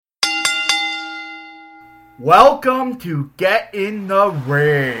Welcome to Get in the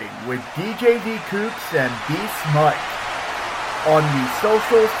Ring with DJ D Coops and B Smut on the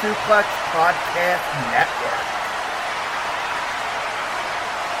Social Suplex Podcast Network.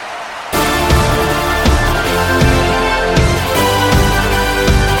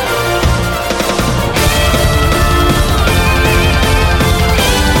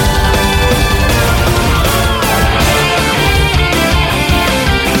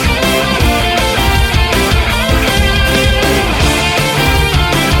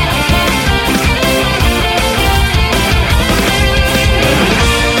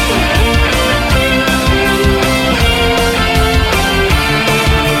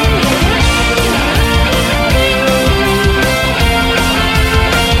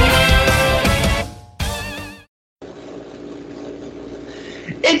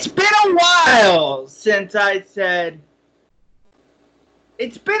 It's been a while since I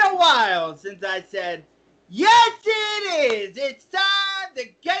said, yes it is! It's time to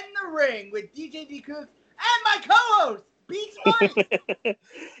get in the ring with DJ D Cooks and my co-host, B Smut!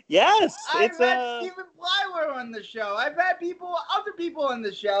 Yes, I've had Stephen Plywer on the show. I've had other people on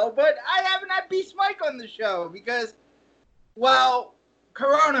the show, but I haven't had B Smike on the show because, well,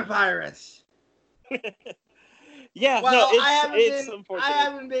 coronavirus. Yeah, Well, no, I unfortunate.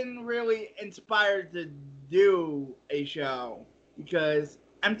 haven't been really inspired to do a show because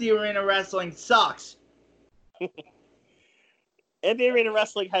Empty Arena Wrestling sucks. Empty Arena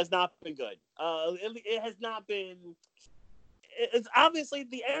Wrestling has not been good. It has not been. It's obviously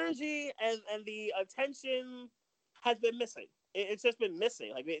the energy and the attention has been missing. It's just been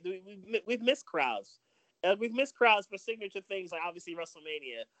missing. Like we've missed crowds. We've missed crowds for signature things like obviously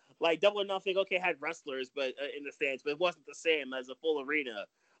WrestleMania, like Double or Nothing. Okay, had wrestlers, but in the stands, but it wasn't the same as a full arena.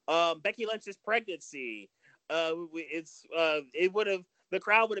 Becky Lynch's pregnancy. It would have the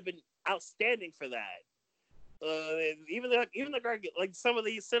crowd would have been outstanding for that. Even like some of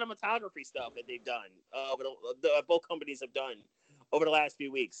the cinematography stuff that they've done, both companies have done over the last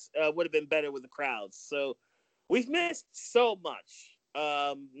few weeks, would have been better with the crowds. So we've missed so much.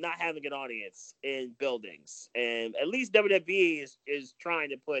 Not having an audience in buildings, and at least WWE is trying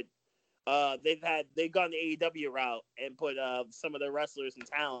to put. They've gone the AEW route and put some of their wrestlers and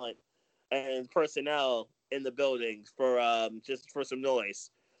talent and personnel in the buildings for just for some noise.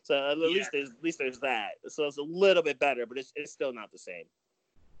 So at least there's that. So it's a little bit better, but it's still not the same.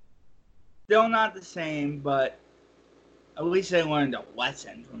 Still not the same, but at least they learned a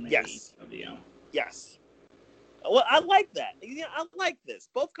lesson from the AEW. Yes. Well, I like that. Yeah, I like this.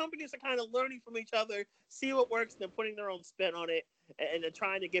 Both companies are kind of learning from each other, see what works, and then putting their own spin on it, and they're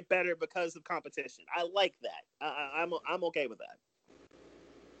trying to get better because of competition. I like that. I'm okay with that.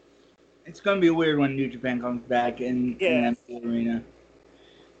 It's going to be weird when New Japan comes back in the arena,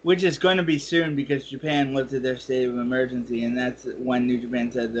 which is going to be soon because Japan lifted their state of emergency, and that's when New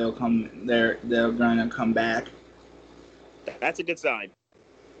Japan said they'll come. They're going to come back. That's a good sign.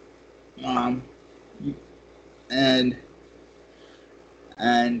 And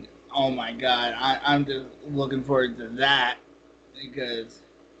oh my God, I'm just looking forward to that because.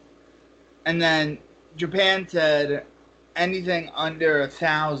 And then Japan said anything under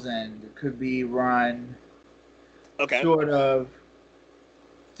 1,000 could be run. Okay. Sort of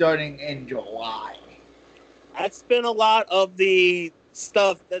starting in July. That's been a lot of the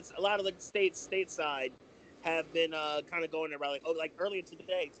stuff. That's a lot of the stateside have been kind of going around like earlier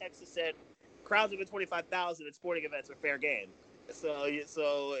today, Texas said crowds over 25,000 at sporting events are fair game. So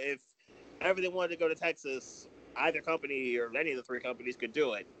if everyone wanted to go to Texas, either company or any of the three companies could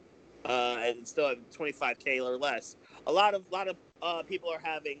do it, and still have 25K or less. A lot of people are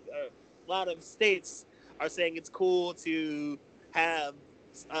having a lot of states are saying it's cool to have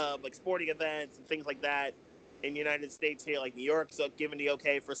like sporting events and things like that in the United States here. Like New York's giving the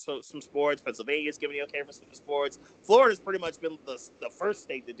okay for some sports. Pennsylvania's giving the okay for some sports. Florida's pretty much been the first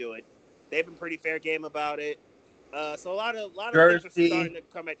state to do it. They've been pretty fair game about it. So a lot of things are starting to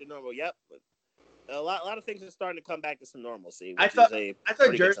come back to normal. Yep. A lot of things are starting to come back to some normalcy. I thought Jersey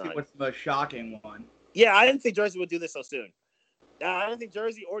was the most shocking one. Yeah, I didn't think Jersey would do this so soon. I don't think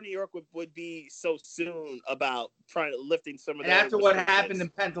Jersey or New York would be so soon about trying to lifting some of their. After what happened in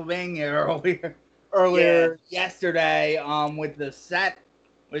Pennsylvania earlier yesterday, with the set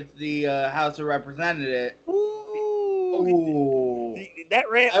with the House of Representatives. Ooh. That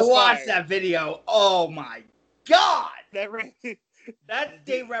rant. I watched that video. Oh my God! That rant. That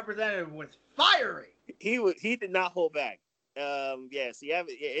state representative was fiery. He did not hold back. Yes,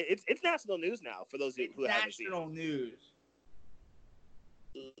 it's national news now for those who haven't seen it. National news.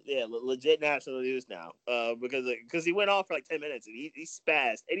 Yeah, legit national news now. Because he went off for like 10 minutes and he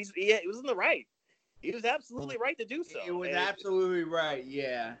spazzed and he was in the right. He was absolutely right to do so. It was absolutely right.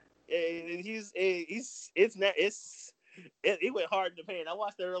 Yeah. He went hard in the paint. I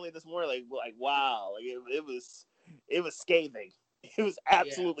watched it early this morning. Like wow, like it was scathing. It was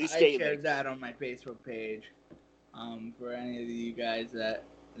absolutely scathing. I shared that on my Facebook page. For any of you guys that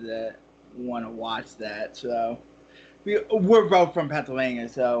want to watch that, so we're both from Pennsylvania,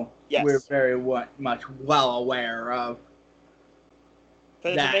 so yes. We're very much well aware of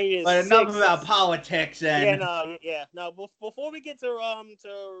that. But enough about politics and Before we get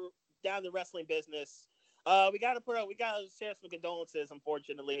to down the wrestling business, we gotta share some condolences,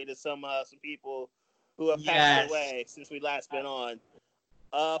 unfortunately, to some people who have passed away since we last been on.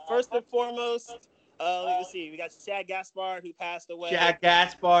 First and foremost, let's see, we got Shad Gaspard, who passed away. Shad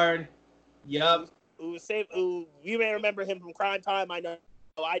Gaspard, yep. Who you may remember him from Crime Time. I know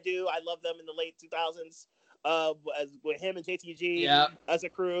I do. I love them in the late 2000s. With him and JTG as a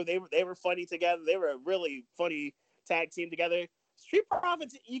crew, they were funny together. They were a really funny tag team together. Street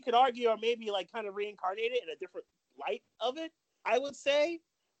Profits, you could argue, are maybe like kind of reincarnated in a different light of it, I would say.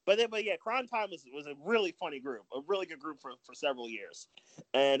 But yeah, Crime Time was a really funny group, a really good group for several years.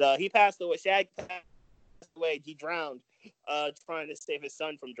 And he passed away. Shad passed away. He drowned, trying to save his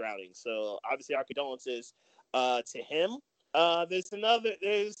son from drowning. So obviously our condolences to him. There's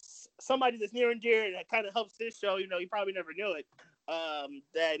somebody that's near and dear and that kind of helps this show. You know, you probably never knew it.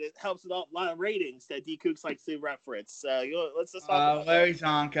 That it helps with a lot of ratings that D Kooks likes to reference. Let's just talk about Larry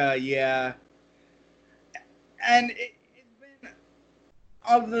Zonka, yeah. And it's been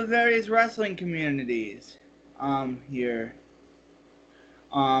of the various wrestling communities here.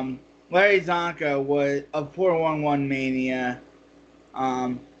 Larry Zonka was of 411 Mania.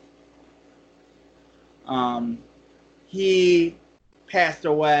 He passed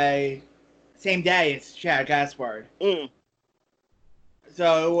away same day as Shad Gaspard.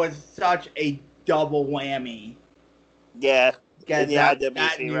 So it was such a double whammy. Yeah. Get that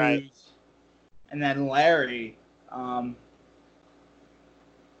news. Right. And then Larry.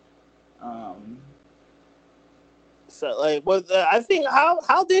 So like, I think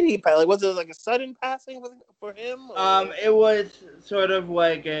how did he pass? Like, was it like a sudden passing for him? Or? It was sort of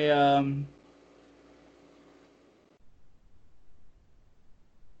like a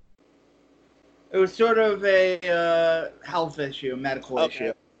It was sort of a health issue, a medical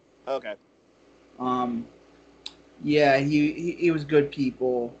issue. Okay. Yeah, he was good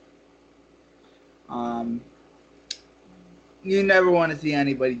people. You never want to see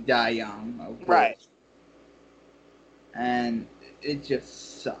anybody die young, of course. Right. And it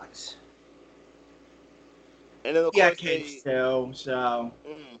just sucks. And then of course kids too, so.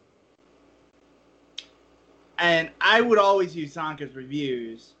 And I would always use Zonka's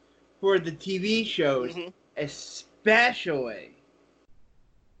reviews for the TV shows, especially.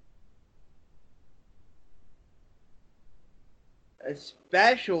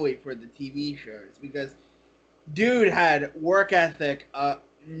 Especially for the TV shows, because dude had work ethic to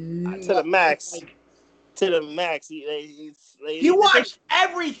the max. To the max. He watched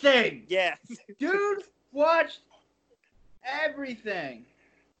everything. Yeah. Dude watched everything.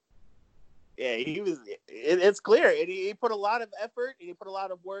 Yeah, he was. It's clear, and he put a lot of effort and he put a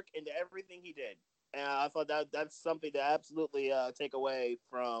lot of work into everything he did. And I thought that's something to absolutely take away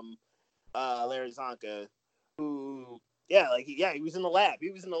from Larry Zonka, who, he was in the lab. He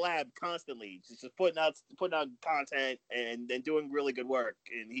was in the lab constantly, just putting out content and doing really good work.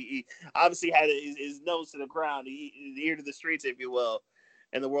 And he obviously had his nose to the ground, his ear to the streets, if you will,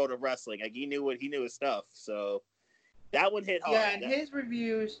 in the world of wrestling. Like he knew his stuff. So that one hit hard. Yeah, and his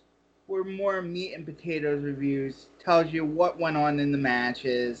reviews were more meat and potatoes reviews. Tells you what went on in the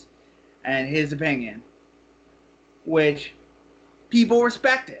matches and his opinion, which people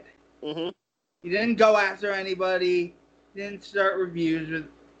respected. He didn't go after anybody. Didn't start reviews with.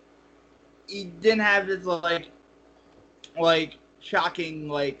 He didn't have this like shocking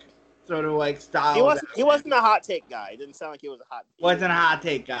sort of style. He wasn't a hot take guy. It didn't sound like he was a hot. Wasn't a hot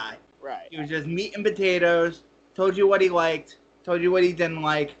take guy. Right. He was just meat and potatoes. Told you what he liked. Told you what he didn't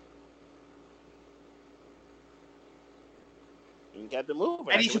like. And kept it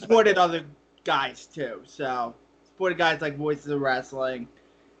moving. And he supported other guys too. So supported guys like Voices of Wrestling.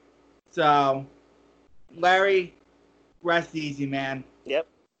 So Larry, rest easy, man. Yep.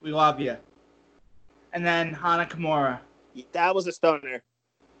 We love you. And then Hana Kimura. That was a stunner.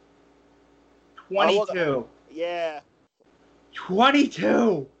 22. Yeah.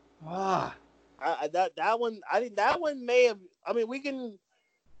 22. Ah. That one. I think that one may have. I mean, we can.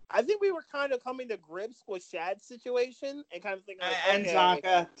 I think we were kind of coming to grips with Shad's situation and kind of thinking like, and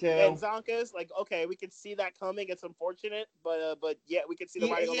Zonka too. And Zonka's like, okay, we can see that coming. It's unfortunate, but yeah, we can see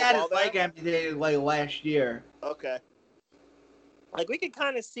the writing on the had wall his there. leg amputated like last year. Okay, like we can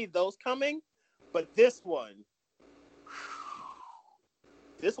kind of see those coming, but this one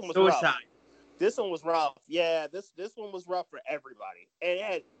was Suicide. rough. This one was rough. Yeah, this one was rough for everybody, and it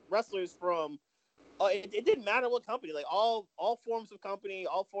had wrestlers from. It didn't matter what company, like all forms of company,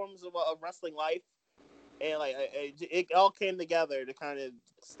 all forms of wrestling life, and like it all came together to kind of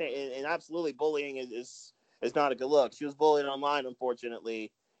stay. And absolutely, bullying is not a good look. She was bullied online,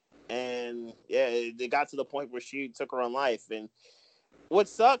 unfortunately, and yeah, it got to the point where she took her own life. And what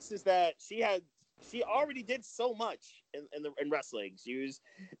sucks is that she already did so much in wrestling. She was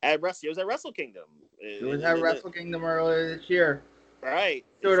at Wrestle Kingdom. It was at Wrestle Kingdom earlier this year. Right.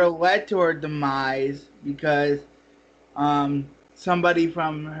 Sort of led to her demise because somebody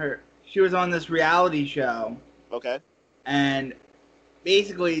from her, she was on this reality show. Okay. And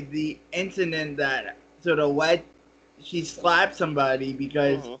basically the incident that sort of led, she slapped somebody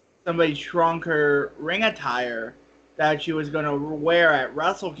because somebody shrunk her ring attire that she was going to wear at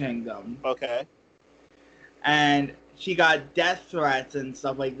Wrestle Kingdom. Okay. And she got death threats and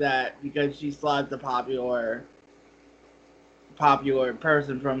stuff like that because she slapped a popular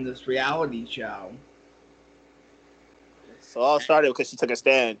person from this reality show. So all started because she took a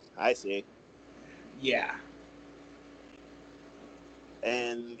stand. I see. Yeah.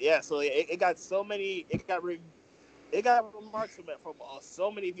 And yeah, so it got so many. It got remarks from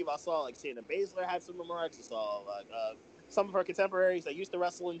so many people. I saw like Shayna Baszler had some remarks. I saw like some of her contemporaries that used to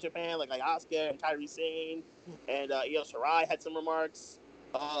wrestle in Japan, like Asuka and Kairi Sane, and Io Shirai had some remarks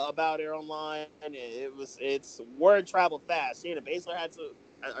about her online. And it's word traveled fast. Shayna Baszler had some.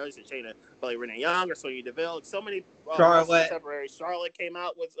 I said Shayna, but like Renee Young or Sonya Deville. So many contemporaries. Charlotte came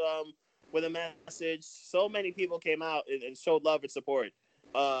out with a message. So many people came out and showed love and support.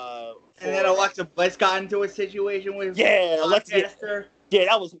 And then Alexa Bliss got into a situation with Alexa. Yeah,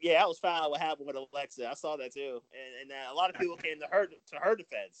 that was foul. What happened with Alexa? I saw that too, and a lot of people came to her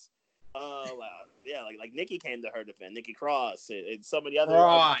defense. Like Nikki came to her defense. Nikki Cross and some of the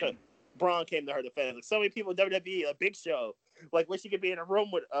other Braun came to her defense. Like so many people in WWE, a Big Show, like wish she could be in a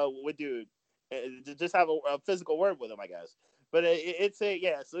room with dude, just have a physical word with him, I guess. But so it's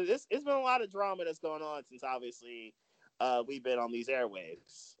been a lot of drama that's going on since obviously we've been on these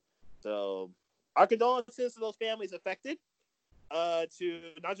airwaves. So our condolences to those families affected, to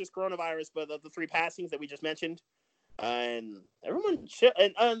not just coronavirus, but the three passings that we just mentioned, and everyone,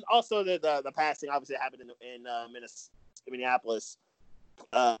 and also the passing obviously happened in Minneapolis.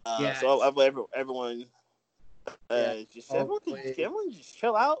 So everyone, everyone just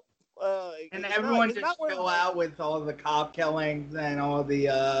chill out. And everyone just chill out with all the cop killings and all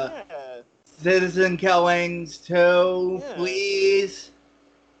the citizen killings too, please.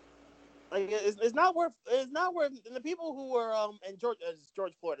 Like it's not worth. And the people who were and George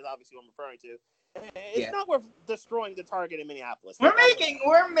Floyd is obviously what I'm referring to. It's not worth destroying the Target in Minneapolis. We're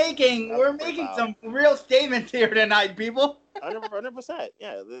making some real statements here tonight, people. 100%.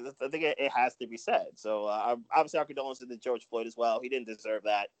 Yeah, I think it has to be said. So obviously our condolences to George Floyd as well. He didn't deserve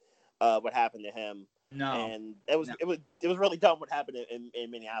that. What happened to him? No, and it was really dumb what happened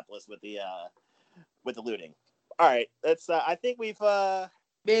in Minneapolis with the looting. All right, that's I think we've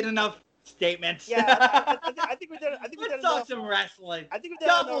made enough statements. Yeah, I think we did. I think we did enough. Let's talk some wrestling. I think we did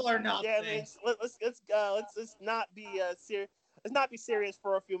double or nothing. Yeah, let's not be serious. Let's not be serious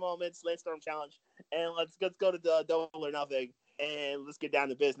for a few moments. Lance Storm challenge, and let's go to the double or nothing, and let's get down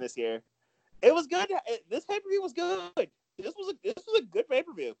to business here. It was good. This pay-per-view was good. This was a good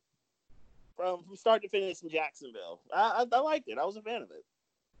pay-per-view from start to finish in Jacksonville. I liked it. I was a fan of it.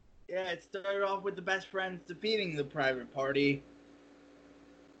 Yeah, it started off with the Best Friends defeating the Private Party.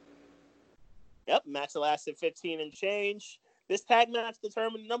 Yep, match lasted 15 and change. This tag match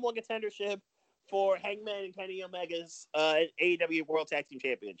determined the number one contendership for Hangman and Kenny Omega's AEW World Tag Team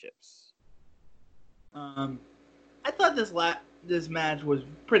Championships. I thought this match was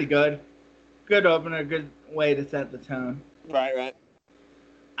pretty good. Good opener, good way to set the tone. Right.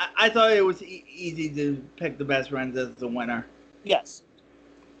 I thought it was easy to pick the Best Friends as the winner. Yes.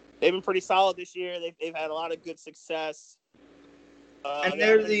 They've been pretty solid this year. They've had a lot of good success. And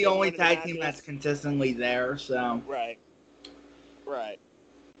they're the only tag team that's consistently there, so. Right.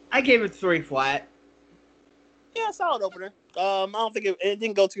 I gave it 3 flat. Yeah, solid opener. I don't think it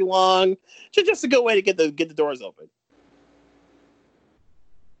didn't go too long. Just a good way to get the doors open.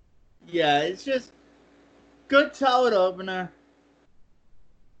 Yeah, it's just good, solid opener.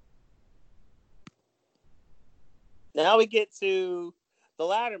 Now we get to the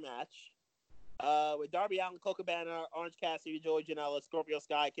ladder match with Darby Allin, Colt Cabana, Orange Cassidy, Joey Janela, Scorpio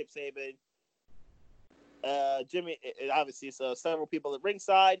Sky, Kip Saban, Jimmy, obviously, so several people at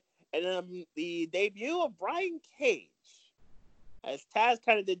ringside, and then the debut of Brian Cage, as Taz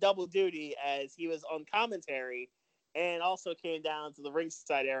kind of did double duty as he was on commentary and also came down to the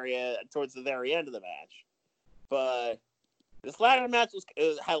ringside area towards the very end of the match. But this ladder match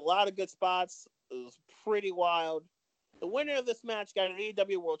had a lot of good spots. It was pretty wild. The winner of this match got an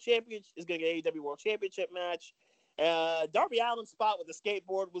AEW World Championship. Is going to get an AEW World Championship match. Darby Allin's spot with the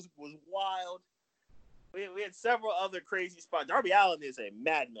skateboard was wild. We had several other crazy spots. Darby Allin is a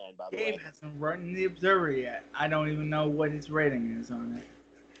madman, by the way. Dave hasn't written the Observer yet. I don't even know what his rating is on it.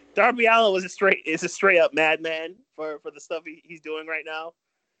 Darby Allin is a straight up madman for the stuff he's doing right now.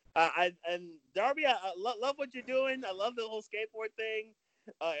 And Darby, I love what you're doing. I love the whole skateboard thing.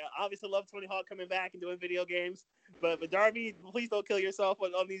 I obviously love Tony Hawk coming back and doing video games. But Darby, please don't kill yourself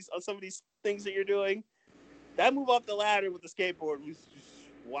on some of these things that you're doing. That move up the ladder with the skateboard was just,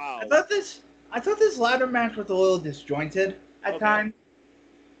 wow. I thought this ladder match was a little disjointed at times.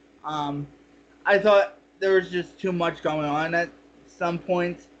 I thought there was just too much going on at some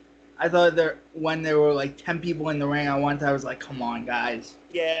points. I thought when there were like 10 people in the ring at once, I was like, come on, guys.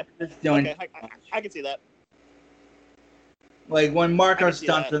 Yeah. Okay, I can see that. Like when Marco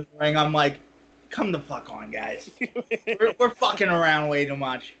stunts in the ring, I'm like, come the fuck on, guys. we're fucking around way too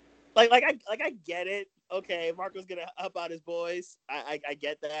much. Like I get it. Okay, Marco's gonna help out his boys. I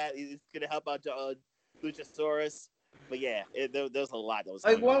get that. He's gonna help out Luchasaurus. But yeah, there was a lot that was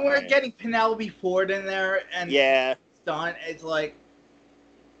like when we're there. getting Penelope Ford in there and stunt, it's like,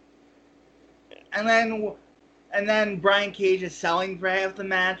 and then Brian Cage is selling for half the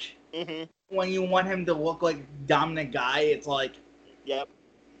match. Mm-hmm. When you want him to look like dominant guy, it's like, yep.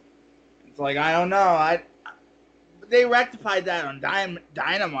 It's like I don't know. They rectified that on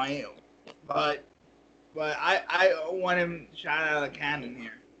Dynamite, but I want him shot out of the cannon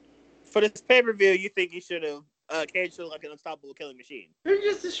here. For this pay-per-view, you think he should have Cage should look like an unstoppable killing machine? He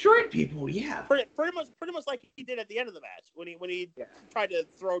just destroyed people, yeah. Pretty much like he did at the end of the match when he tried to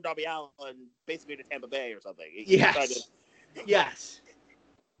throw Darby Allin basically to Tampa Bay or something. Yes.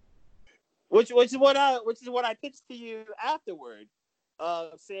 Which is what I pitched to you afterward,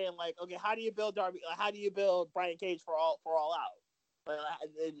 saying like, okay, how do you build Brian Cage for all out?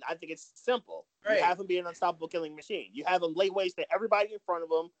 And I think it's simple. Right. You have him be an unstoppable killing machine. You have him lay waste to everybody in front of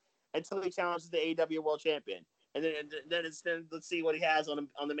him until he challenges the AEW World Champion, and then let's see what he has on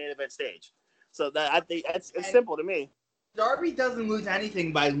the main event stage. So that I think it's simple to me. Darby doesn't lose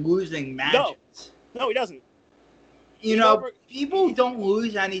anything by losing matches. No, he doesn't. People don't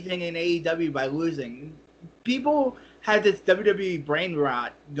lose anything in AEW by losing. People have this WWE brain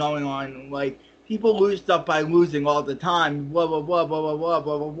rot going on, like. People lose stuff by losing all the time. Blah blah blah blah blah blah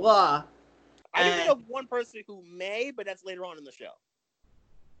blah blah blah. I can think of one person who may, but that's later on in the show.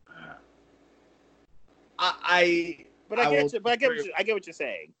 I get what you're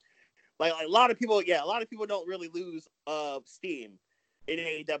saying. Like a lot of people don't really lose steam in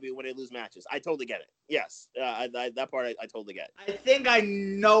AEW when they lose matches. I totally get it. Yes, that part I totally get. I think I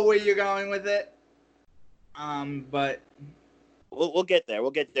know where you're going with it. But. We'll get there.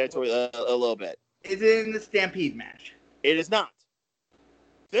 We'll get there to a little bit. Is it in the Stampede match? It is not.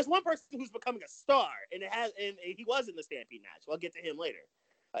 There's one person who's becoming a star, and he was in the Stampede match. We'll get to him later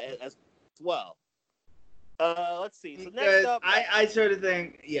as well. Let's see. So next up, I sort of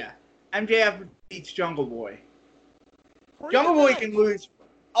think, MJF beats Jungle Boy. Jungle Boy can lose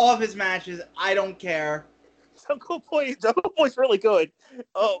all of his matches. I don't care. Jungle Boy's really good.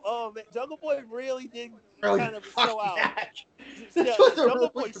 Oh man, Jungle Boy really did kind of show out. This was a really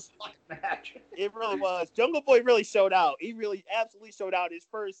fucking match. It really was. Jungle Boy really showed out. He really absolutely showed out his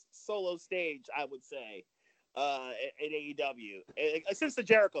first solo stage, I would say, in AEW since the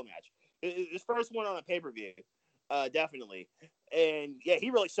Jericho match. His first one on a pay-per-view, definitely. And yeah,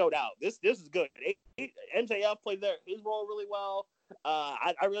 he really showed out. This is good. MJF played his role really well.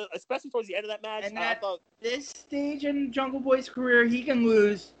 I really, especially towards the end of that match, and I thought this stage in Jungle Boy's career, he can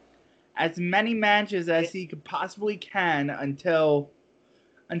lose as many matches as he could possibly can until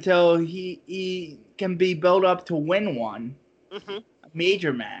he can be built up to win one a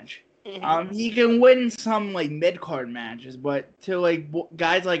major match. Mm-hmm. He can win some like mid card matches, but to like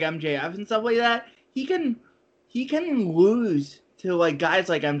guys like MJF and stuff like that, he can lose to like guys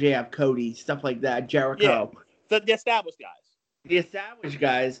like MJF, Cody, stuff like that, Jericho. Yeah, the established guys. The established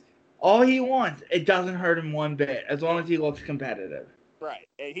guys, all he wants, it doesn't hurt him one bit, as long as he looks competitive. Right,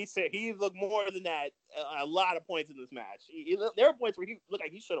 and he said he looked more than that a lot of points in this match. There were points where he looked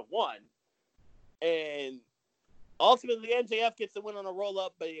like he should have won, and Ultimately, MJF gets the win on a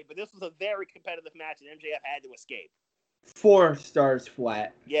roll-up, but this was a very competitive match, and MJF had to escape. 4 stars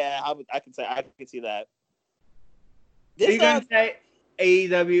flat. Yeah, I can see that. Are you going to say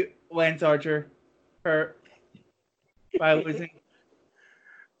AEW Lance Archer hurt by losing?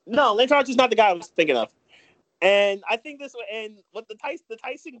 No, Lance Archer's not the guy I was thinking of. And I think what the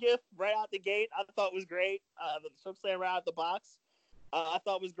Tyson gift right out the gate, I thought was great. The choke slam right out the box, I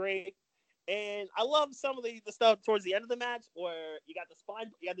thought was great. And I love some of the stuff towards the end of the match where you got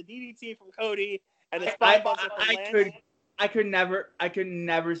the DDT from Cody and the spine buster from Lance. I could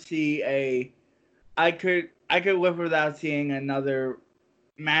never see I could live without seeing another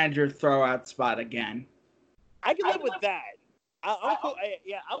manager throw out spot again. I can live with that. I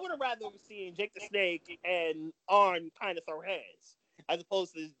would have rather seen Jake the Snake and Arn kind of throw hands as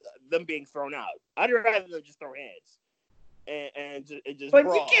opposed to them being thrown out. I'd rather them just throw hands and just. But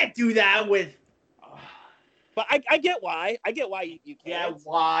brawl. you can't do that with. But I get why. I get why you can't. Yeah,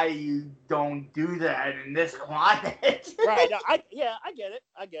 why you don't do that in this climate? Right. No, I get it.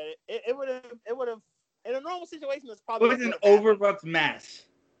 I get it. It would have. In a normal situation, it's probably. It was an overbooked mess.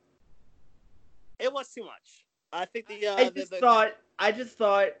 It was too much. I think I just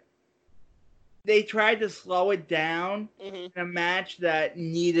thought they tried to slow it down in a match that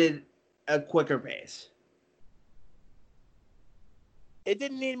needed a quicker pace. It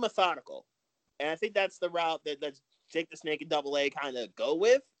didn't need methodical, and I think that's the route that Jake the Snake and Double A kind of go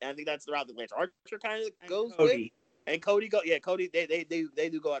with. And I think that's the route that Lance Archer kind of goes with. And Cody they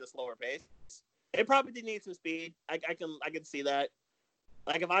do go at a slower pace. It probably did need some speed. I can see that.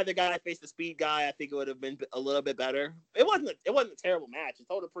 Like if either guy faced the speed guy, I think it would have been a little bit better. It wasn't a terrible match. It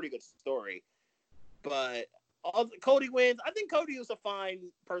told a pretty good story. But Cody wins. I think Cody was a fine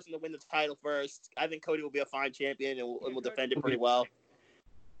person to win the title first. I think Cody will be a fine champion and will defend it pretty well.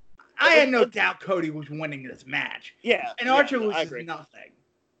 I had no doubt Cody was winning this match. Yeah. And Archer was just nothing.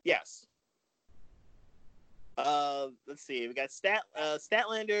 Yes. Let's see. We got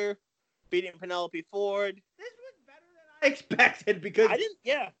Statlander beating Penelope Ford. This was better than I expected because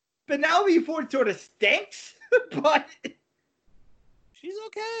Penelope Ford sort of stinks, but she's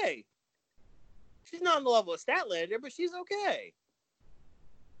okay. She's not on the level of Statlander, but she's okay.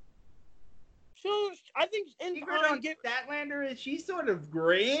 So I think Statlander is she's sort of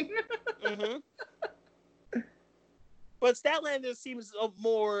green. But Statlander seems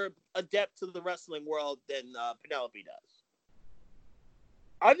more adept to the wrestling world than Penelope does.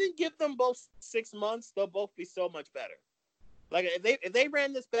 I think give them both 6 months, they'll both be so much better. Like if they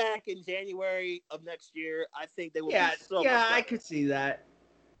ran this back in January of next year, I think they would be so much better. Yeah, I could see that.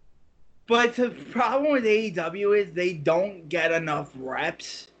 But the problem with AEW is they don't get enough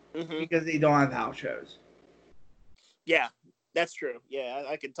reps because they don't have house shows. Yeah, that's true. Yeah,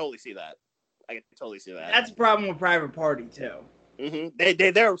 I can totally see that. That's a problem with Private Party too.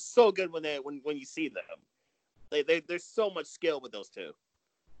 They're so good when you see them. There's so much skill with those two.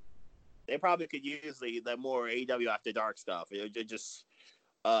 They probably could use the more AEW After Dark stuff. Just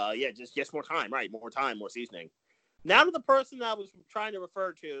more time, right? More time, more seasoning. Now to the person I was trying to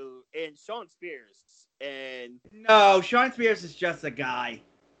refer to, and Shawn Spears. And no, Shawn Spears is just a guy.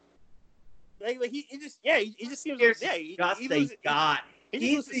 He just seems just a guy.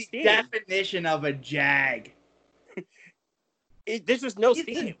 He's the definition of a jag. There's just no steam.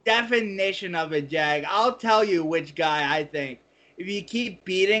 He's the definition of a jag. I'll tell you which guy I think. If you keep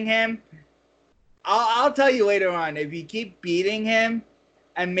beating him, I'll tell you later on. If you keep beating him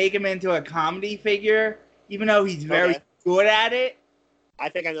and make him into a comedy figure, even though he's very good at it. I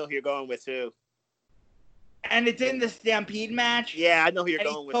think I know who you're going with too. And it's in the Stampede match. Yeah, I know who you're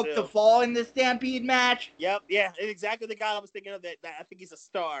going with too. He took the fall in the Stampede match. Yep, yeah, it's exactly the guy I was thinking of. That I think he's a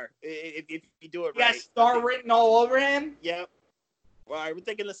star if you do it right. Yeah, star written all over him. Yep. All right, we're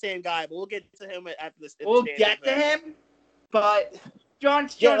thinking the same guy, but we'll get to him after this. We'll get to him, but John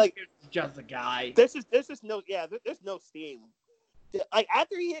Spears is just a guy. There's no steam. Like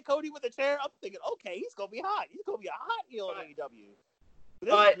after he hit Cody with a chair, I'm thinking, okay, he's gonna be hot. He's gonna be a hot heel in AEW.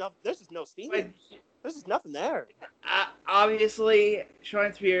 There's just no steam. There's just nothing there. Obviously,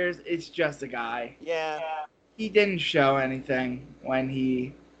 Shawn Spears is just a guy. Yeah. He didn't show anything when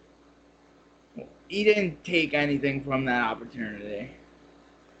he didn't take anything from that opportunity.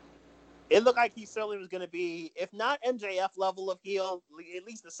 It looked like he certainly was going to be, if not MJF level of heel, at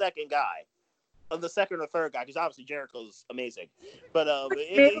least the second guy. Of the second or third guy, because obviously Jericho's amazing. But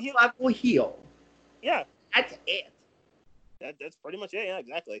level heel. Yeah. That's it. That's pretty much it. Yeah,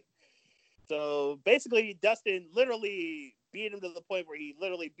 exactly. So basically, Dustin literally beat him to the point where he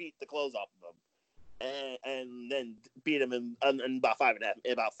literally beat the clothes off of him, and then beat him in about 5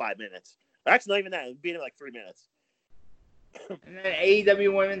 minutes. Actually, not even that. Beat him like 3 minutes. And then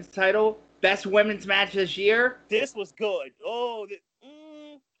AEW Women's Title, best women's match this year. This was good. Oh,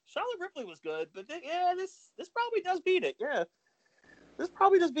 Charlotte Ripley was good, but this probably does beat it. Yeah, this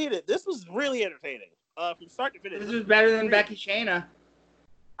probably does beat it. This was really entertaining from start to finish. This was better than Becky Shayna.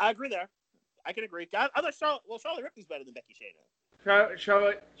 I agree there. I can agree. I thought Charlotte Ripley's better than Becky Shayna.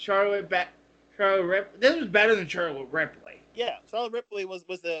 Charlotte Ripley. This was better than Charlotte Ripley. Yeah, Charlotte Ripley was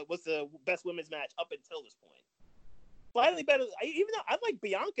the best women's match up until this point. Slightly better, even though I like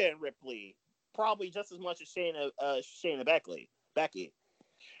Bianca and Ripley probably just as much as Shayna Becky.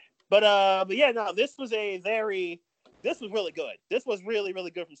 But yeah, no, this was really good. This was really,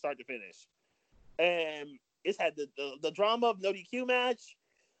 really good from start to finish. And it's had the drama of no DQ match.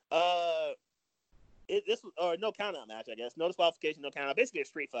 No count out match, I guess. No disqualification, no count out. Basically a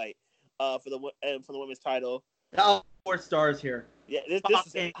street fight for the women's title. 4 stars here. Yeah, this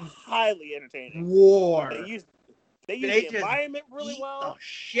is highly entertaining. War. They use the environment really well. The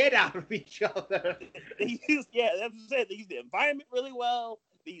shit out of each other. That's what I'm saying. They use the environment really well.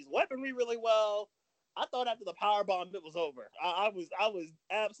 They use weaponry really well. I thought after the power bomb it was over. I was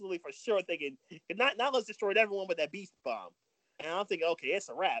absolutely for sure thinking not let's destroy everyone with that beast bomb. And I'm thinking, okay, it's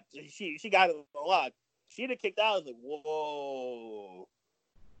a wrap. She got it a lot. She'd have kicked out. I was like, whoa.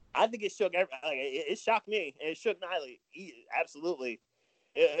 I think it shook. It shocked me, and it shook Nyla. Absolutely,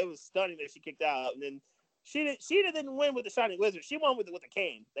 it was stunning that she kicked out, and then she didn't win with the Shining Wizard. She won with the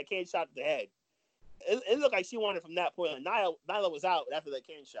cane. That cane shot to the head. It looked like she won it from that point on. Nyla was out after that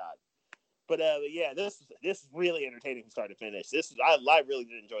cane shot. But yeah, this is really entertaining from start to finish. I really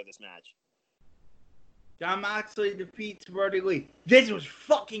did enjoy this match. Jon Moxley defeats Brody Lee. This was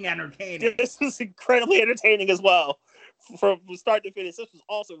fucking entertaining. This was incredibly entertaining as well. From start to finish, this was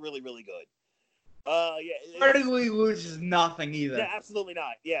also really, really good. Brody Lee loses nothing either. Yeah, absolutely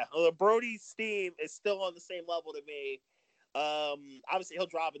not. Yeah, Brody's steam is still on the same level to me. Obviously he'll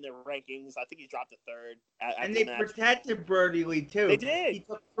drop in their rankings. I think he dropped to 3rd. And they protected Brody Lee too. They did. He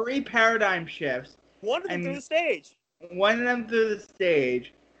took 3 paradigm shifts. One of them through the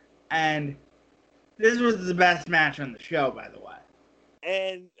stage. And this was the best match on the show, by the way.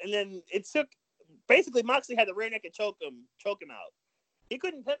 And then it took basically Moxley had the rear naked choke him out.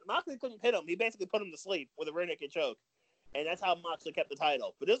 Moxley couldn't hit him. He basically put him to sleep with a rear naked choke. And that's how Moxley kept the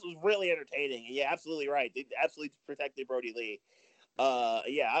title. But this was really entertaining. And yeah, absolutely right. They absolutely protected Brody Lee.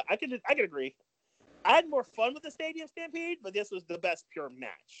 Yeah, I could agree. I had more fun with the Stadium Stampede, but this was the best pure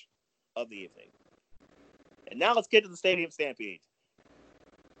match of the evening. And now let's get to the Stadium Stampede.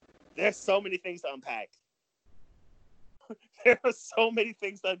 There's so many things to unpack. There are so many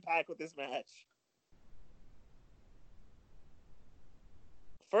things to unpack with this match.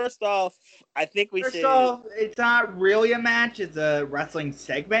 First off, I think we should... First off, it's not really a match. It's a wrestling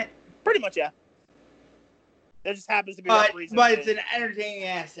segment. Pretty much, yeah. There just happens to be referees. But it's an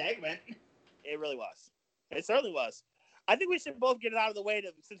entertaining-ass segment. It really was. It certainly was. I think we should both get it out of the way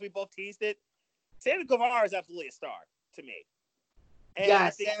since we both teased it. Sammy Guevara is absolutely a star to me. And yeah, I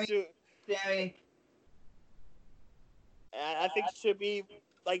think Sammy. I think should be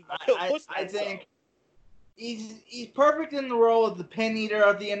like. I think he's perfect in the role of the pin eater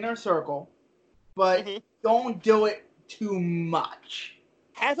of the inner circle, but don't do it too much.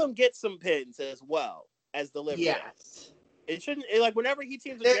 Have him get some pins as well as the liver. Yes. It shouldn't like whenever he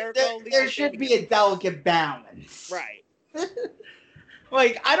teams with Jericho. There should be a delicate balance. Right.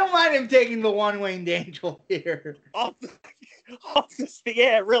 Like, I don't mind him taking the one-winged angel here.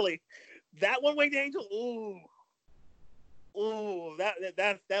 Yeah, really. That one-winged angel, ooh,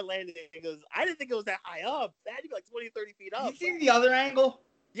 that landing goes. I didn't think it was that high up. That had to be like 20, 30 feet up. You see the other angle?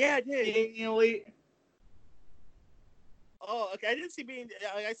 Yeah, I did. The Elite. Oh, okay. I didn't see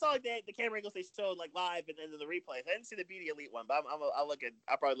I saw the camera angles they showed like live and then the replays. I didn't see the BD Elite one, but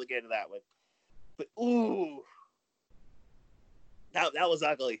I'll probably look into that one. But ooh. That was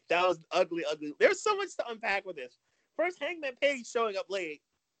ugly. That was ugly. There's so much to unpack with this. First, Hangman Page showing up late,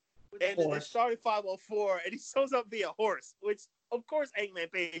 and then it started 504, and he shows up via horse, which, of course, Hangman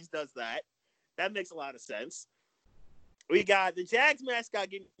Page does that. That makes a lot of sense. We got the Jags mascot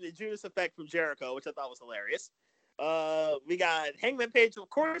getting the Judas effect from Jericho, which I thought was hilarious. We got Hangman Page. Of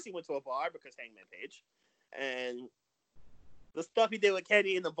course, he went to a bar because Hangman Page. And the stuff he did with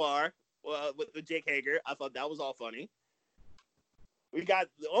Kenny in the bar with Jake Hager, I thought that was all funny. We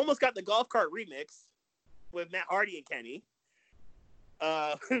almost got the golf cart remix with Matt Hardy and Kenny.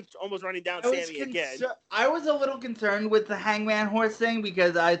 Almost running down Sammy again. I was a little concerned with the Hangman Horse thing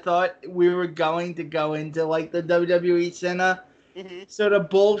because I thought we were going to go into like the WWE Cena sort of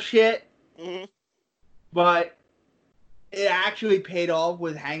bullshit. Mm-hmm. But it actually paid off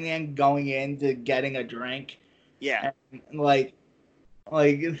with Hangman going into getting a drink Yeah. And, like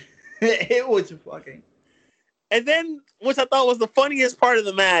it was fucking. And then, which I thought was the funniest part of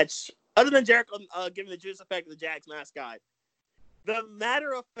the match, other than Jericho giving the juice effect of the Jags mascot, the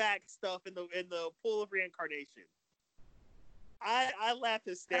matter of fact stuff in the pool of reincarnation. I laughed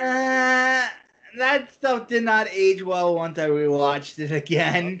hysterically. That stuff did not age well once I rewatched it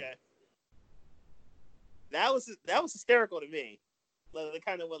again. Okay. That was hysterical to me. Like, they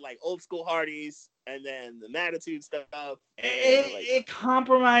kind of went like old school Hardys, and then the Magnitude stuff. It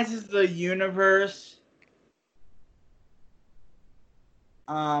compromises the universe.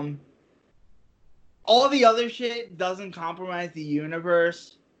 All the other shit doesn't compromise the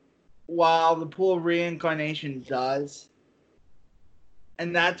universe, while the pool of reincarnation does,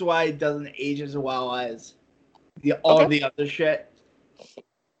 and that's why it doesn't age as well as all the other shit.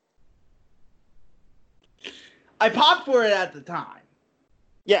 I popped for it at the time.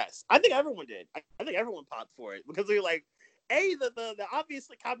 Yes, I think everyone did. I think everyone popped for it because they're like, the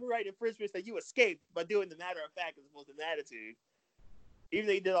obviously copyright infringements that you escaped by doing the matter of fact as opposed to the attitude. Even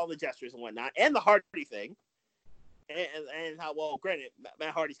though you did all the gestures and whatnot, and the Hardy thing, and how, well, granted,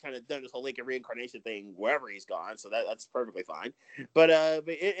 Matt Hardy's kind of done this whole Lincoln reincarnation thing wherever he's gone, so that's perfectly fine. But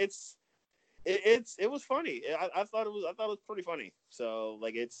it was funny. I thought it was pretty funny. So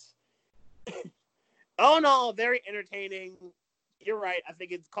like it's all in all very entertaining. You're right. I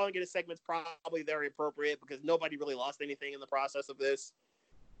think calling it a segment's probably very appropriate because nobody really lost anything in the process of this.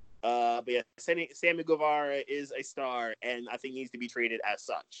 But yeah, Sammy Guevara is a star, and I think needs to be treated as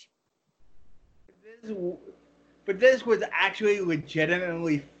such. But this was actually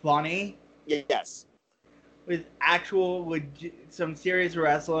legitimately funny. Yes. With some serious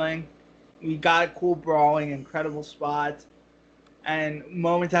wrestling. We got cool brawling, incredible spots, and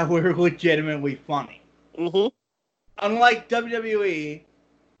moments that were legitimately funny. Mm-hmm. Unlike WWE,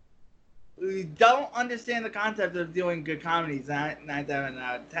 we don't understand the concept of doing good comedies 9 times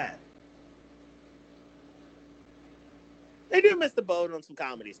out of 10. They do miss the boat on some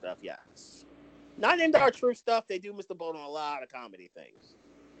comedy stuff, yes. Not in our true stuff, they do miss the boat on a lot of comedy things.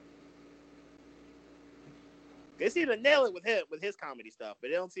 They seem to nail it with his comedy stuff, but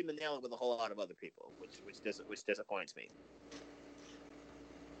they don't seem to nail it with a whole lot of other people, which disappoints me.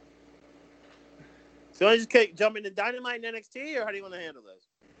 So I just jump into Dynamite and NXT, or how do you want to handle this?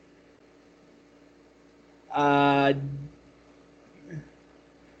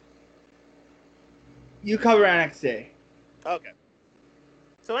 You cover NXT. Okay.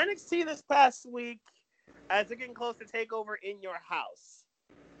 So NXT this past week, as they're getting close to TakeOver in your house.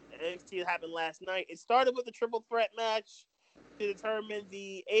 NXT happened last night. It started with a triple threat match to determine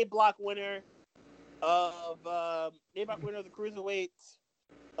the A-block winner of the Cruiserweight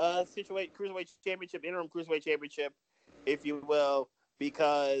Cruiserweight Championship, interim Cruiserweight Championship, if you will,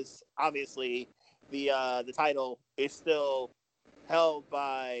 because obviously the title is still held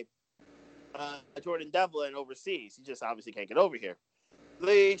by Jordan Devlin overseas. He just obviously can't get over here.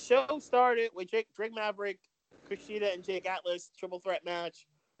 The show started with Drake Maverick, Kushida, and Jake Atlas triple threat match.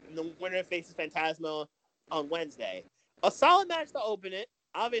 And the winner faces Phantasma on Wednesday. A solid match to open it.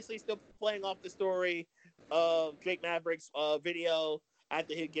 Obviously, still playing off the story of Drake Maverick's video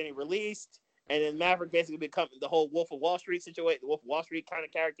after him getting released, and then Maverick basically becoming the whole Wolf of Wall Street situation, the Wolf of Wall Street kind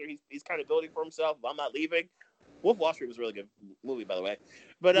of character he's kind of building for himself. I'm not leaving. Wolf of Wall Street was a really good movie, by the way.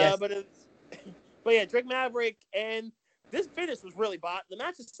 But yes. but yeah, Drake Maverick, and this finish was really bad. The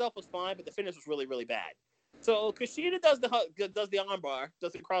match itself was fine, but the finish was really, really bad. So Kushida does the armbar,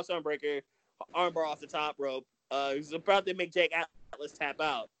 does the cross arm breaker, armbar off the top rope. He's about to make Jake Atlas tap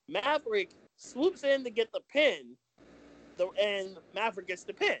out. Maverick swoops in to get the pin, and Maverick gets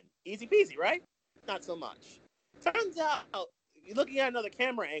the pin. Easy peasy, right? Not so much. Turns out, looking at another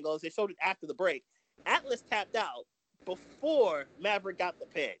camera angle, as they showed it after the break, Atlas tapped out before Maverick got the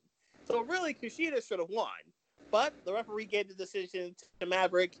pin. So really, Kushida should have won. But the referee gave the decision to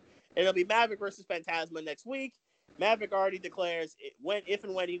Maverick, and it'll be Maverick versus Phantasma next week. Maverick already declares if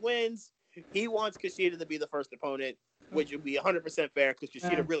and when he wins, he wants Kushida to be the first opponent, which would be 100% fair because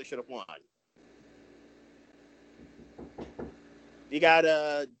Kushida really should have won. You got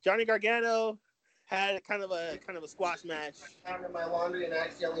Johnny Gargano had kind of a squash match. I counted my laundry and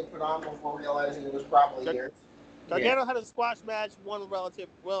accidentally put on before realizing it was probably here. Gargano had a squash match, won with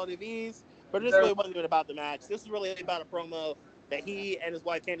relative ease, but this really wasn't even about the match. This is really about a promo that he and his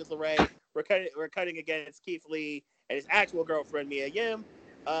wife Candice LeRae were cutting against Keith Lee and his actual girlfriend Mia Yim.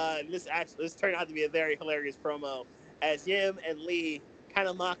 This turned out to be a very hilarious promo as Yim and Lee kind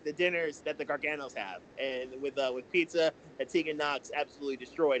of mock the dinners that the Garganos have, and with pizza that Tegan Knox absolutely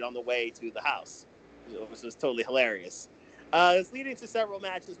destroyed on the way to the house, which was totally hilarious. It's leading to several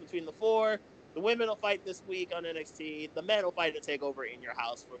matches between the four. The women will fight this week on NXT. The men will fight to take over in your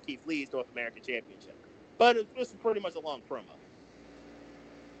house for Keith Lee's North American Championship. But it's pretty much a long promo.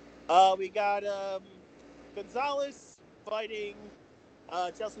 We got Gonzalez fighting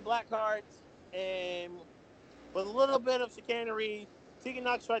Chelsea Blackheart, and with a little bit of chicanery, Tegan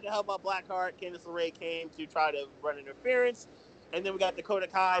Knox tried to help out Blackheart. Candice LeRae came to try to run interference, and then we got Dakota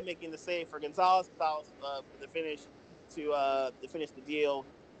Kai making the save for Gonzalez. Gonzalez for the finish to finish the deal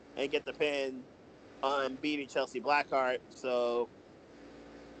and get the pin on beating Chelsea Blackheart. So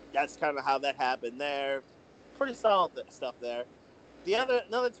that's kind of how that happened there. Pretty solid stuff there.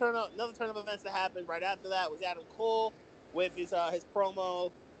 Another turn of events that happened right after that was Adam Cole with his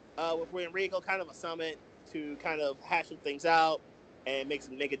promo with William Regal, kind of a summit to kind of hash some things out and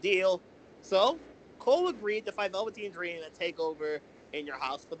make a deal. So Cole agreed to fight Velveteen Dream at TakeOver in your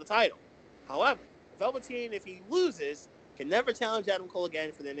house for the title. However, Velveteen, if he loses, can never challenge Adam Cole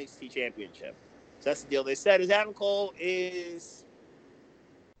again for the NXT Championship. So that's the deal. They said is Adam Cole is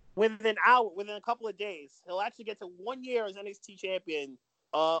within a couple of days, he'll actually get to 1 year as NXT champion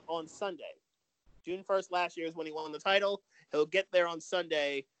on Sunday. June 1st last year is when he won the title. He'll get there on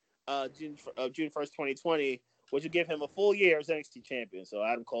Sunday, June 1st, 2020, which will give him a full year as NXT champion. So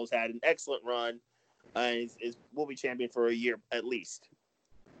Adam Cole's had an excellent run and will be champion for a year at least.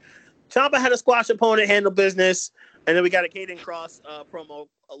 Ciampa had a squash opponent handle business, and then we got a Caden Cross promo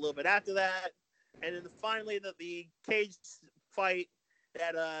a little bit after that. And then finally, the cage fight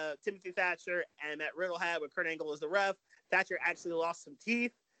that Timothy Thatcher and Matt Riddle had with Kurt Angle as the ref. Thatcher actually lost some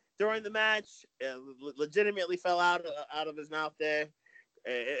teeth during the match. Legitimately fell out of his mouth there.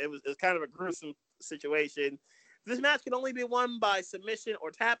 It was kind of a gruesome situation. This match can only be won by submission or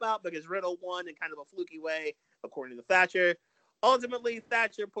tap out because Riddle won in kind of a fluky way, according to Thatcher. Ultimately,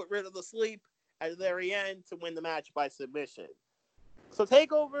 Thatcher put Riddle to sleep at the very end to win the match by submission. So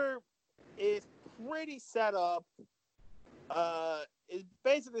TakeOver is pretty set up. Is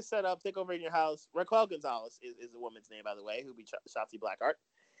basically set up. TakeOver in your house. Raquel Gonzalez is the woman's name, by the way, who beat Shotzi Blackheart.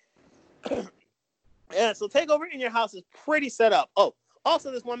 Yeah, so TakeOver in your house is pretty set up. Oh,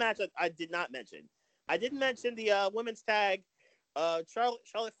 also there's one match I did not mention. I didn't mention the women's tag.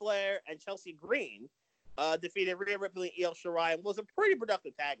 Charlotte Flair and Chelsea Green defeated Rhea Ripley and Io Shirai. It was a pretty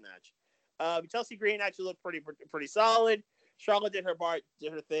productive tag match. Chelsea Green actually looked pretty solid. Charlotte did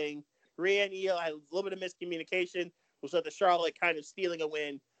her thing. Rhea and Io had a little bit of miscommunication, which led to Charlotte kind of stealing a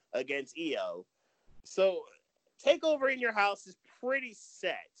win against Io. So TakeOver in your house is pretty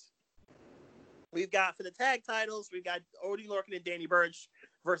set. We've got, for the tag titles, we've got Odie Lorcan and Danny Burch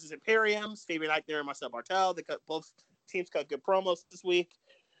versus Imperium. Stevie Knight and Marcel Bartel. Both teams cut good promos this week.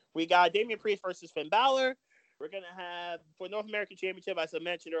 We got Damian Priest versus Finn Balor. We're going to have, for North American Championship, as I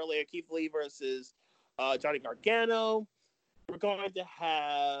mentioned earlier, Keith Lee versus Johnny Gargano. We're going to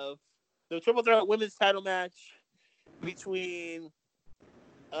have the Triple Threat Women's title match between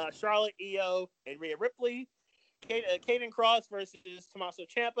Charlotte, Io, and Rhea Ripley. Caden Cross versus Tommaso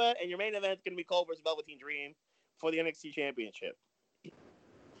Ciampa, and your main event is going to be Cole versus Velveteen Dream for the NXT Championship.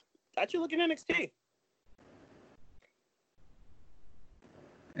 That's your look at NXT.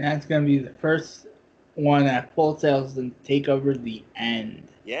 And that's going to be the first one at Full Sales and take over the end.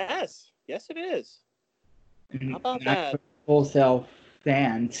 Yes it is. How about that? Full Sail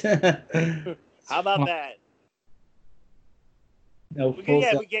fans. How about that? No,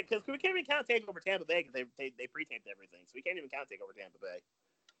 because we can't even count TakeOver Tampa Bay because they pre-taped everything, so we can't even count TakeOver Tampa Bay.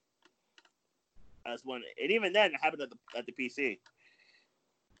 That's one, and even then it happened at the PC.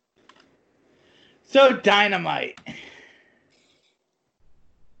 So Dynamite.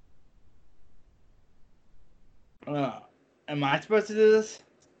 Am I supposed to do this?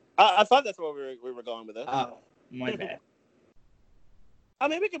 I thought that's where we were going with it. Oh, my bad. I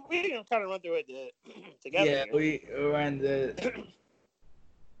mean, we can kind of run through it together. Yeah, we ran the.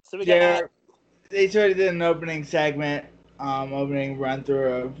 So we got. They sort of did an opening segment, opening run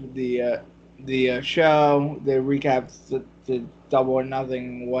through of the show. They recapped the Double or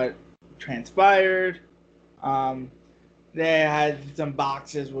Nothing what transpired. They had some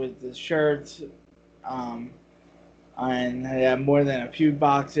boxes with the shirts, and they had more than a few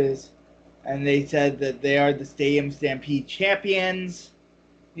boxes. And they said that they are the Stadium Stampede champions,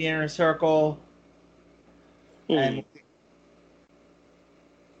 the Inner Circle, and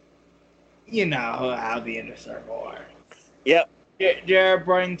you know how the Inner Circle are. Yep. Jared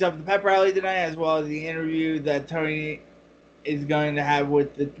brings up the pep rally tonight, as well as the interview that Tony is going to have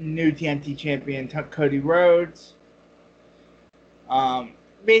with the new TNT champion, Cody Rhodes.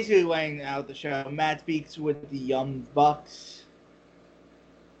 Basically laying out the show. Matt speaks with the Young Bucks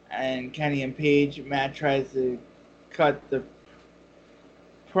and Kenny and Paige. Matt tries to cut the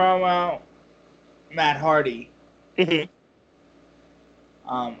promo, Matt Hardy. Mhm.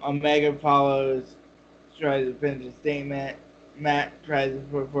 Omega follows, tries to finish a statement. Matt tries to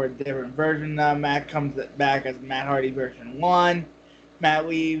put for a different version. Matt comes back as Matt Hardy version 1. Matt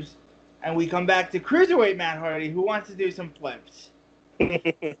leaves, and we come back to Cruiserweight Matt Hardy, who wants to do some flips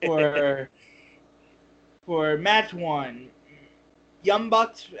for match 1. Young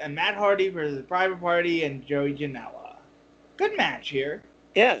Bucks and Matt Hardy versus Private Party and Joey Janela. Good match here.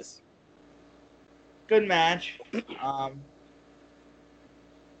 Yes. Good match.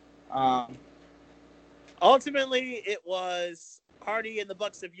 Ultimately, it was Hardy and the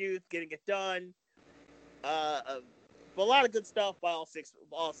Bucks of Youth getting it done. A lot of good stuff by all six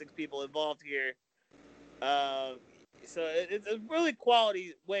people involved here. So it's a really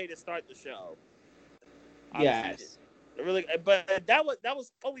quality way to start the show. Yes. Really, but that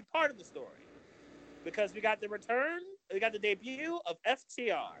was only part of the story, because we got the debut of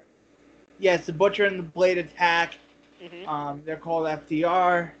FTR. Yes, the Butcher and the Blade attack. Mm-hmm. They're called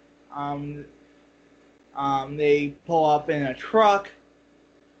FTR. They pull up in a truck.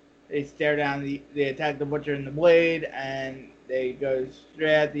 They stare down they attack the Butcher and the Blade, and they go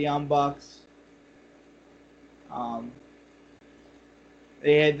straight at the Young Bucks.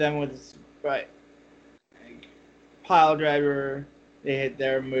 They hit them with a pile driver. They hit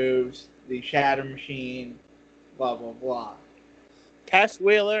their moves, the Shatter Machine, blah blah blah. Cash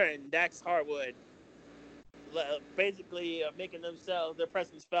Wheeler and Dax Harwood basically making themselves their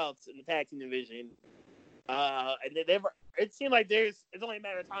presence felt in the tag team division. And it seemed like it's only a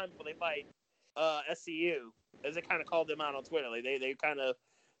matter of time before they fight SCU, as they kind of called them out on Twitter. Like they kind of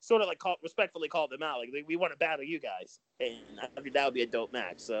sort of like respectfully called them out. Like, we want to battle you guys, and I think that would be a dope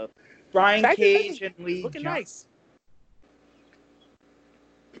match. So Brian Cage and Lee looking Johnson. Nice.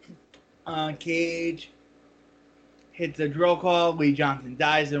 Cage hits a drill call. Lee Johnson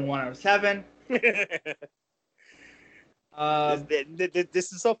dies in 107.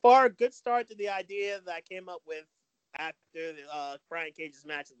 This is so far a good start to the idea that I came up with after Brian Cage's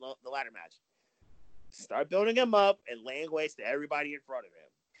match, the ladder match. Start building him up and laying waste to everybody in front of him.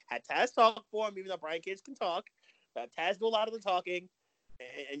 Had Taz talk for him, even though Brian Cage can talk. Have Taz do a lot of the talking,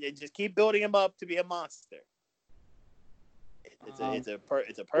 and just keep building him up to be a monster. It's a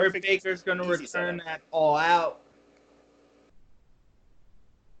perfect. Britt Baker's going to return at All Out.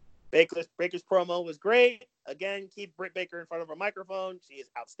 Baker's promo was great. Again, keep Britt Baker in front of a microphone. She is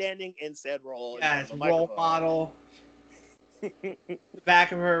outstanding in said role. Yes, role model. The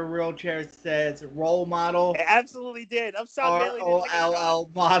back of her wheelchair says role model. It absolutely did. I'm shocked. ROLL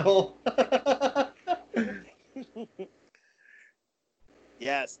model.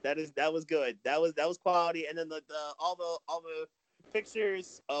 Yes, that was good. That was quality. And then all the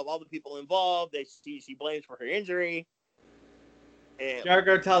pictures of all the people involved that she blames for her injury. And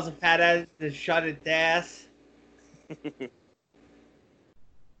Jericho tells a fat ass to shut its ass.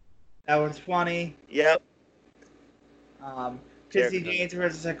 That was funny. Yep. Chrissy James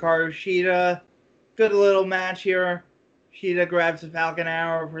versus Hikaru Shida. Good little match here. Shida grabs the Falcon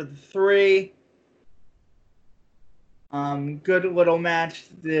Arrow for the 3. Good little match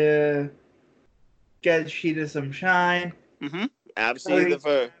to get Shida some shine. Mm-hmm.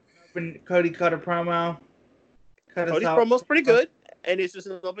 Absolutely. Cody cut a promo. Cody's promo's pretty good, and it's just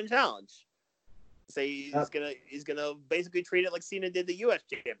an open challenge. Say he's gonna basically treat it like Cena did the U.S.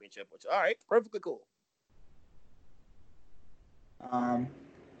 Championship, which all right, perfectly cool.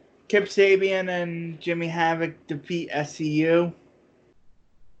 Kip Sabian and Jimmy Havoc defeat SCU.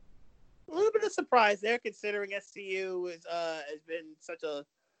 A little bit of surprise there, considering SCU has been such a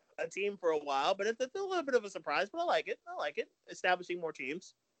team for a while, but it's a little bit of a surprise. But I like it. Establishing more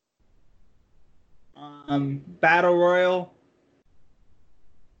teams. Battle Royal.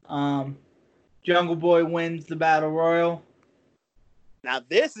 Jungle Boy wins the Battle Royal. Now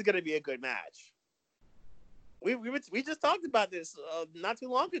this is going to be a good match. We just talked about this not too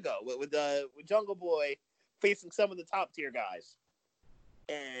long ago with Jungle Boy facing some of the top tier guys,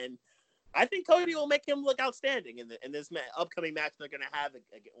 and I think Cody will make him look outstanding in this upcoming match they're going to have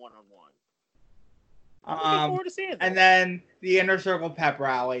one-on-one. I'm looking forward to seeing that. And then the Inner Circle pep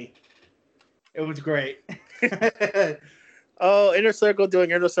rally. It was great. Oh, Inner Circle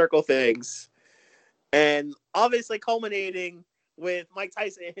doing Inner Circle things. And obviously culminating with Mike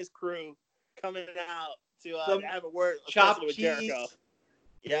Tyson and his crew coming out to have a word with Jericho.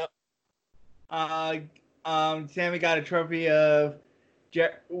 Yep. Sammy got a trophy of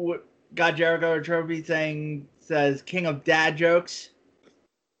got Jericho a trophy says King of Dad Jokes.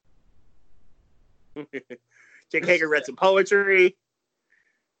 Jake Hager read some poetry.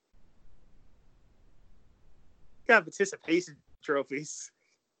 Got participation trophies.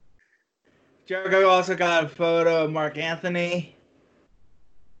 Jericho also got a photo of Mark Anthony.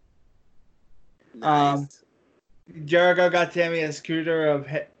 Nice. Jericho got Sammy a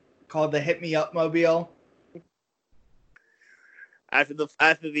scooter called the Hit Me Up Mobile. After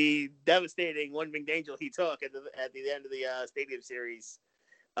the devastating one winged angel he took at the end of the Stadium Series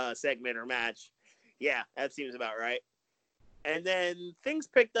segment or match, yeah, that seems about right. And then things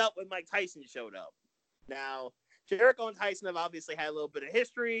picked up when Mike Tyson showed up. Now, Jericho and Tyson have obviously had a little bit of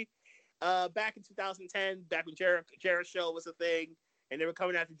history. Back in 2010, back when Jericho Show was a thing, and they were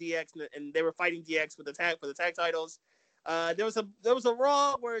coming after DX, and they were fighting DX for the tag titles. There was a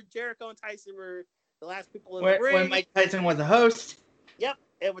Raw where Jericho and Tyson were the last people in the ring. When Mike Tyson was a host. Yep,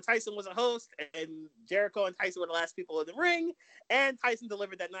 and when Tyson was a host, and Jericho and Tyson were the last people in the ring, and Tyson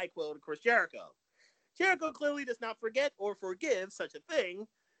delivered that NyQuil to Chris Jericho. Jericho clearly does not forget or forgive such a thing,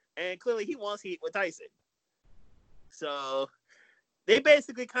 and clearly he wants heat with Tyson. So they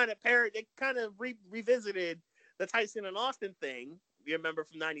basically kind of revisited the Tyson and Austin thing. You remember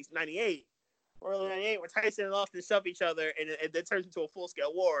from 98, early 98, where Tyson and Austin shove each other, and it turns into a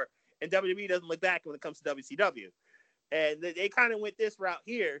full-scale war, and WWE doesn't look back when it comes to WCW. And they kind of went this route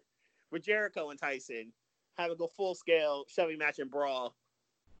here with Jericho and Tyson having a full-scale shoving match and brawl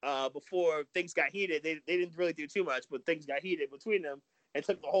before things got heated. They didn't really do too much, but things got heated between them and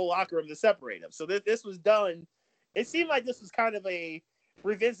took the whole locker room to separate them. So this was done. It seemed like this was kind of a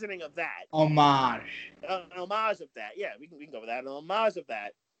revisiting of that. Homage. An homage of that. Yeah, we can go with that. An homage of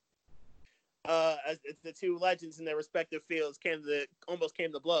that. As the two legends in their respective fields almost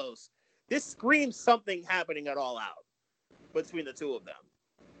came to blows. This screams something happening at All Out between the two of them.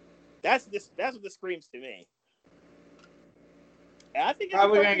 That's what this screams to me. And I think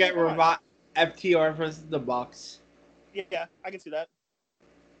probably gonna get FTR versus the Bucks. Yeah, I can see that.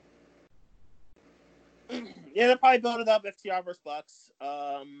 Yeah, they'll probably build it up FTR versus Bucks.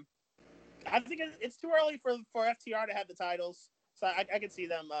 I think it's too early for FTR to have the titles, so I can see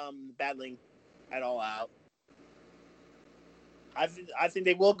them battling at All Out. I think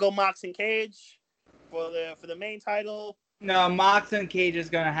they will go Mox and Cage for the main title. No, Mox and Cage is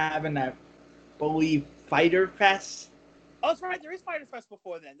gonna have I believe Fyter Fest. Oh, that's right. There is Fyter Fest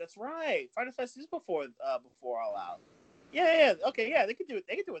before then. That's right. Fyter Fest is before All Out. Yeah. Okay, yeah, they could do it.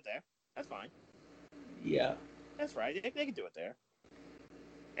 They could do it there. That's fine. Yeah. That's right. They could do it there.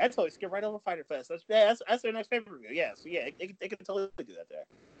 I totally skip right over Fyter Fest. That's their next pay-per-view. Yeah, so yeah, they could totally do that there.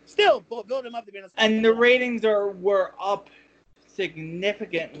 Still, build them up to be. And the ratings were up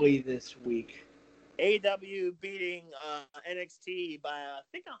significantly this week. AEW beating NXT by I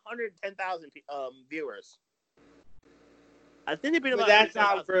think 110,000 viewers. I think they beat them. But that's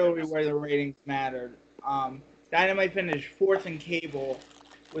not really where the ratings mattered. Dynamite finished fourth in cable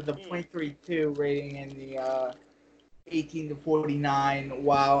with a .32 rating in the 18 to 49,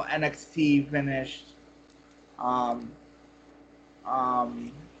 while NXT finished. Where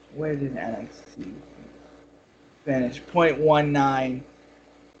did NXT finish? .19.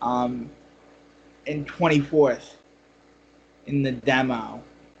 In 24th in the demo.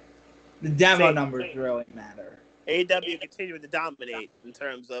 The demo numbers really matter. AEW continuing to dominate in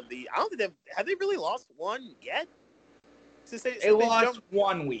terms of the. I don't think have they really lost one yet? Since they lost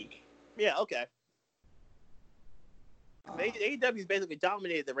 1 week. Yeah, okay. AEW has basically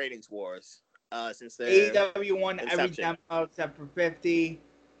dominated the ratings wars since their AEW won every demo except for 50,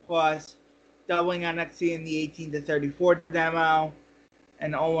 plus doubling NXT in the 18 to 34 demo,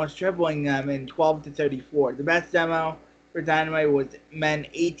 and almost tripling them in 12 to 34. The best demo for Dynamite was men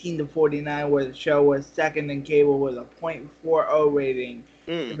 18 to 49, where the show was second in cable with a .40 rating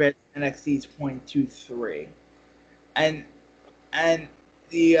compared to NXT's .23. And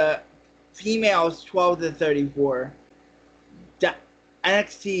the females 12 to 34,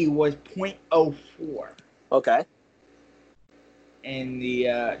 NXT was .04. Okay. In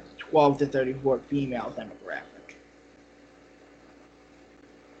the 12 to 34 female demographic.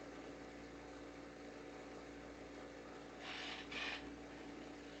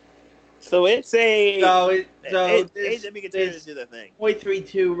 So it's a this AEW continues to do their thing.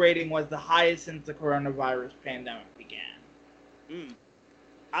 .32 rating was the highest since the coronavirus pandemic began.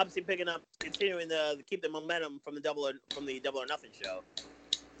 Obviously picking up, continuing to keep the momentum from the Double or Nothing show.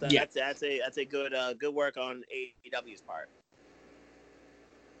 So yeah. that's a good work on AEW's part.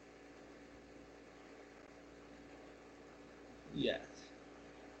 Yes.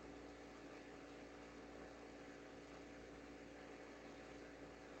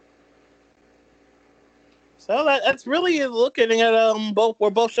 So that's really looking at where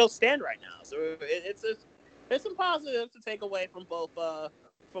both shows stand right now. So it's some positives to take away from both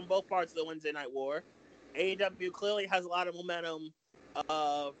parts of the Wednesday Night War. AEW clearly has a lot of momentum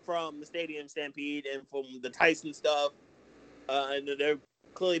from the Stadium Stampede and from the Tyson stuff, and they're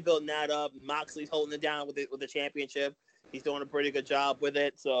clearly building that up. Moxley's holding it down with the championship. He's doing a pretty good job with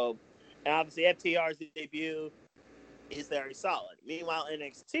it. So, and obviously FTR's debut is very solid. Meanwhile,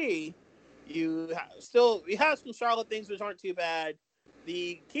 NXT, you have some Charlotte things which aren't too bad.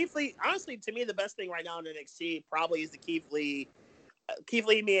 The Keith Lee, honestly, to me, the best thing right now in NXT probably is the Keith Lee,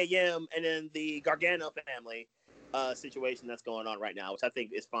 Mia Yim, and then the Gargano family situation that's going on right now, which I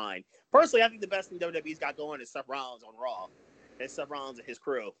think is fine. Personally, I think the best thing WWE's got going is Seth Rollins on Raw, and Seth Rollins and his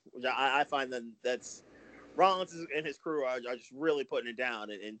crew, which I find that's Rollins and his crew are just really putting it down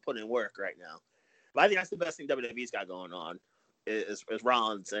and putting in work right now. But I think that's the best thing WWE's got going on is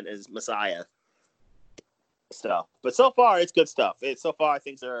Rollins and his Messiah stuff. But so far, it's good stuff. So far,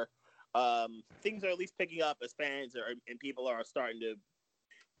 things are at least picking up as fans and people are starting to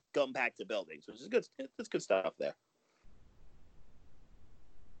come back to buildings, which is good. It's good stuff there.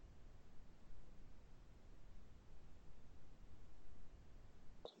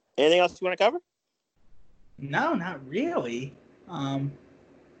 Anything else you want to cover? No, not really. All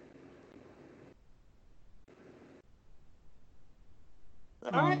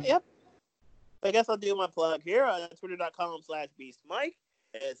right, yep. I guess I'll do my plug here. Twitter.com/BeastMike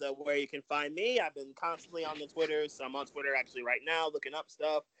is where you can find me. I've been constantly on the Twitters. I'm on Twitter actually right now looking up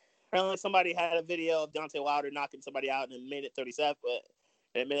stuff. Apparently somebody had a video of Deontay Wilder knocking somebody out in minute 37,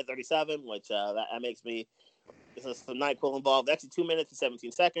 which that makes me... There's some NyQuil involved. Actually, 2 minutes and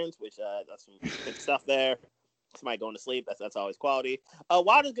 17 seconds, which that's some good stuff there. Somebody going to sleep. That's always quality.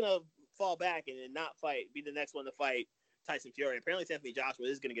 Wilder's going to fall back and not fight, be the next one to fight Tyson Fury. Apparently, Anthony Joshua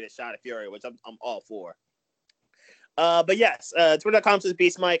is going to get a shot at Fury, which I'm all for. But yes,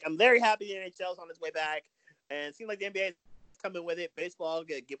 Twitter.com/BeastMike. I'm very happy the NHL's on its way back, and it seems like the NBA is coming with it. Baseball,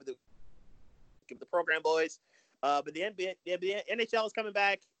 give it the program boys. But the NHL is coming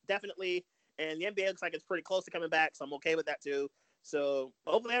back definitely, and the NBA looks like it's pretty close to coming back, so I'm okay with that too. So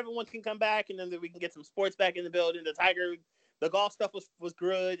hopefully everyone can come back, and then we can get some sports back in the building. The golf stuff was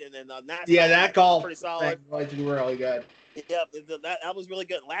good, and then that golf pretty solid. Was really good. Yeah, that was really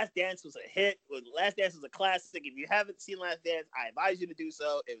good. Last Dance was a hit. Last Dance was a classic. If you haven't seen Last Dance, I advise you to do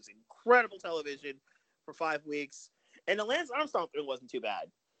so. It was incredible television for 5 weeks, and the Lance Armstrong thing wasn't too bad.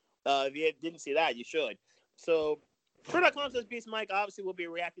 If you didn't see that, you should. So, Twitter.com/BeastMike. Obviously, we'll be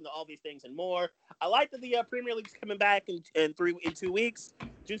reacting to all these things and more. I like that the Premier League's coming back in 2 weeks.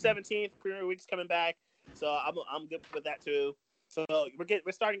 June 17th, Premier League's coming back. So I'm good with that too. So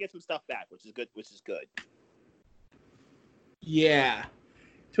we're starting to get some stuff back, which is good. Yeah.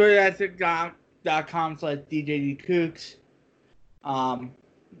 Twitter.com/DJDCooks.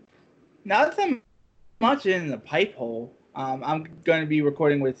 Nothing much in the pipe hole. I'm going to be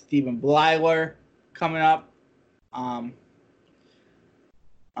recording with Stephen Blyler coming up on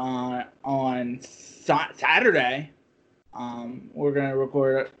Saturday. We're going to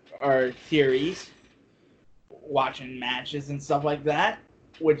record our series, watching matches and stuff like that,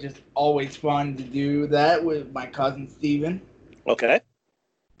 which is always fun to do that with my cousin Steven. Okay.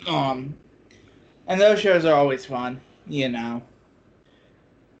 And those shows are always fun, you know.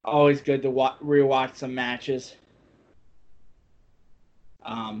 Always good to rewatch some matches.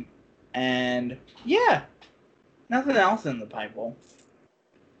 And yeah, nothing else in the pipe hole.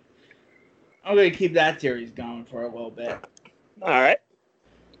 I'm going to keep that series going for a little bit. All right.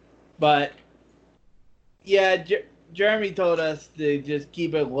 But yeah, Jeremy told us to just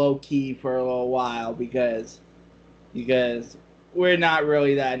keep it low key for a little while because we're not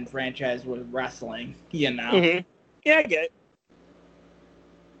really that enfranchised with wrestling, you know. Mm-hmm. Yeah, I get it.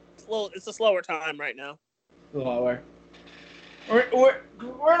 It's a slower time right now. Slower.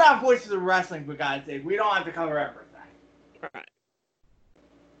 We're not voices of wrestling, for God's sake. We don't have to cover everything. All right.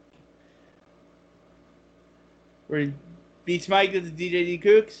 We're Beats Mike to the DJD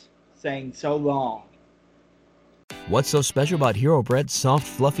Cooks saying so long. What's so special about Hero Bread's soft,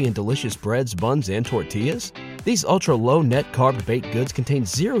 fluffy, and delicious breads, buns, and tortillas? These ultra-low net-carb baked goods contain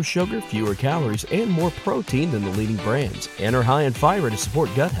zero sugar, fewer calories, and more protein than the leading brands, and are high in fiber to support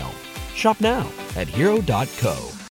gut health. Shop now at Hero.co.